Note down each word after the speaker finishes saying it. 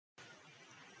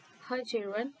Hi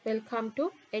children, welcome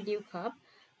to EduCub.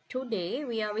 Today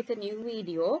we are with a new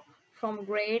video from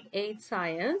grade 8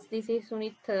 science. This is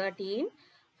unit 13,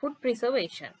 food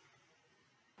preservation.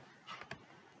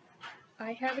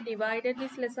 I have divided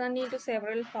this lesson into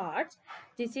several parts.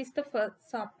 This is the first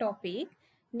subtopic,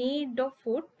 need of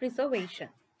food preservation.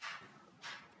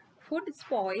 Food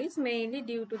spoils mainly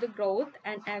due to the growth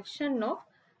and action of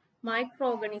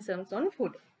microorganisms on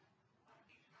food.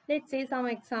 Let's see some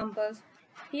examples.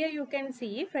 Here you can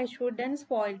see fresh food and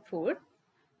spoiled food.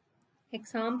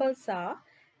 Examples are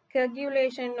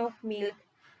coagulation of milk,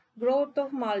 growth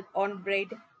of mold on bread,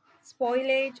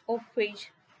 spoilage of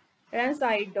fish,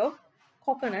 rancid of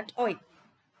coconut oil.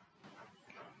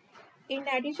 In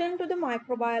addition to the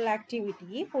microbial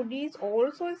activity, food is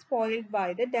also spoiled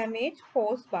by the damage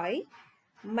caused by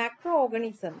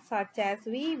macroorganisms such as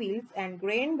weevils and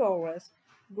grain borers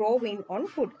growing on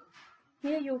food.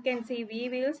 Here you can see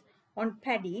weevils on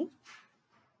paddy.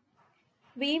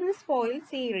 Weevils spoil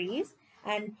cereals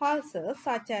and pulses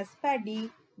such as paddy,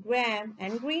 gram,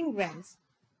 and green grams.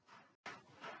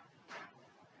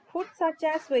 Food such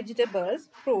as vegetables,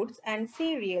 fruits, and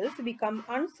cereals become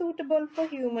unsuitable for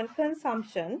human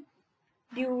consumption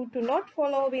due to not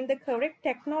following the correct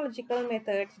technological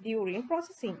methods during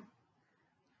processing.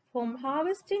 From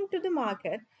harvesting to the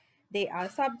market, they are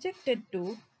subjected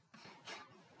to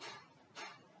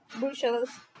bruises,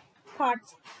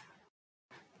 cuts,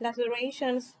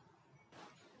 lacerations,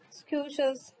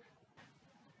 squishes,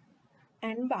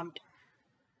 and bumped.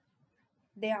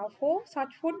 Therefore,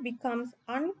 such food becomes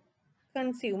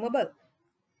unconsumable.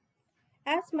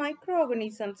 As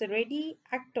microorganisms readily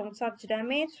act on such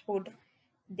damaged food,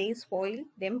 they spoil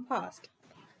them fast.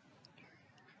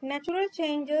 Natural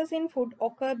changes in food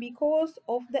occur because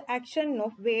of the action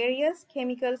of various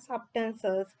chemical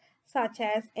substances such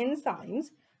as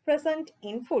enzymes present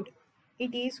in food.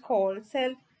 It is called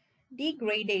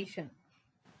self-degradation.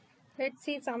 Let's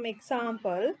see some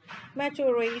example: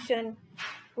 maturation,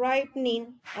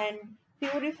 ripening, and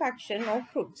purification of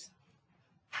fruits.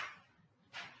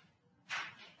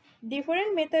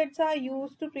 Different methods are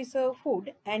used to preserve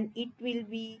food and it will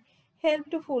be help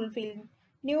to fulfill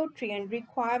nutrient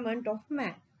requirement of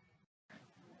man.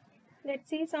 Let's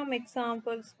see some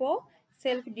examples for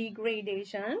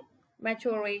self-degradation: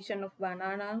 maturation of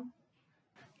banana,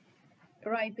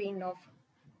 ripening of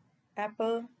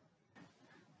apple.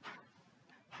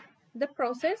 The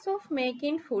process of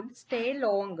making food stay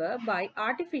longer by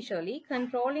artificially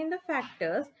controlling the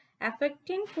factors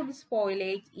affecting food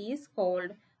spoilage is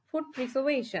called food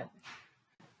preservation.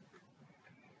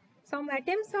 Some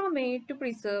attempts are made to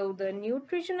preserve the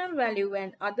nutritional value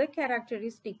and other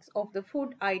characteristics of the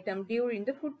food item during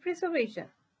the food preservation.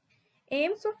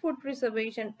 Aims of food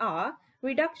preservation are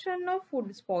reduction of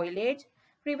food spoilage,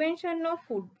 prevention of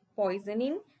food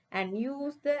poisoning, and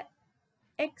use the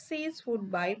excess food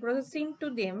by processing to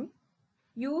them,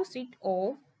 use it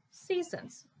of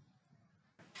seasons.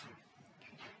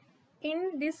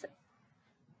 In this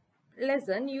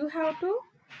lesson, you have to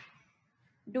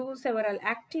do several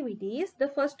activities. The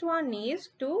first one is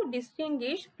to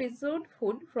distinguish preserved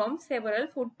food from several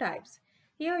food types.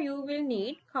 Here you will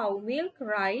need cow milk,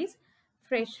 rice,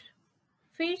 fresh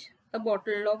fish, a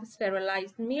bottle of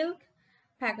sterilized milk,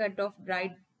 packet of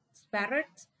dried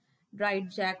sparrows, dried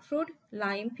jackfruit,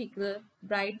 lime pickle,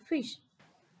 dried fish.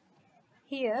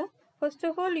 Here, first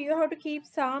of all, you have to keep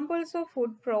samples of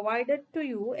food provided to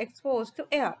you exposed to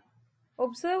air.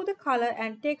 Observe the color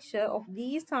and texture of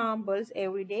these samples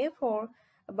every day for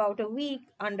about a week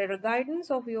under the guidance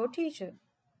of your teacher.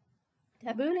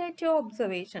 Tabulate your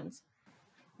observations.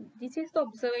 This is the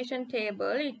observation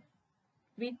table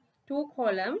with two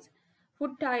columns,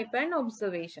 food type and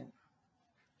observation.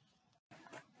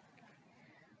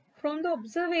 From the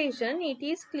observation, it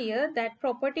is clear that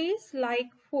properties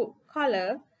like food,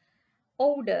 color,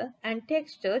 odor, and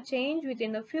texture change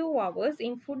within a few hours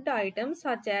in food items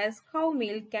such as cow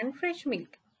milk and fresh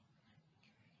milk.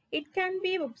 It can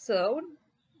be observed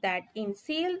that in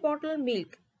sealed bottle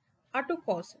milk,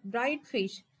 atukos, dried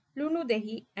fish,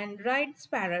 lunudehi, and dried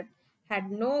sparrow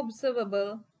had no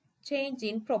observable change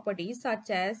in properties such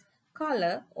as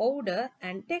color, odor,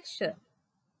 and texture.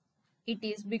 It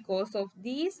is because of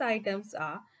these items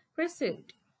are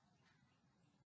preserved.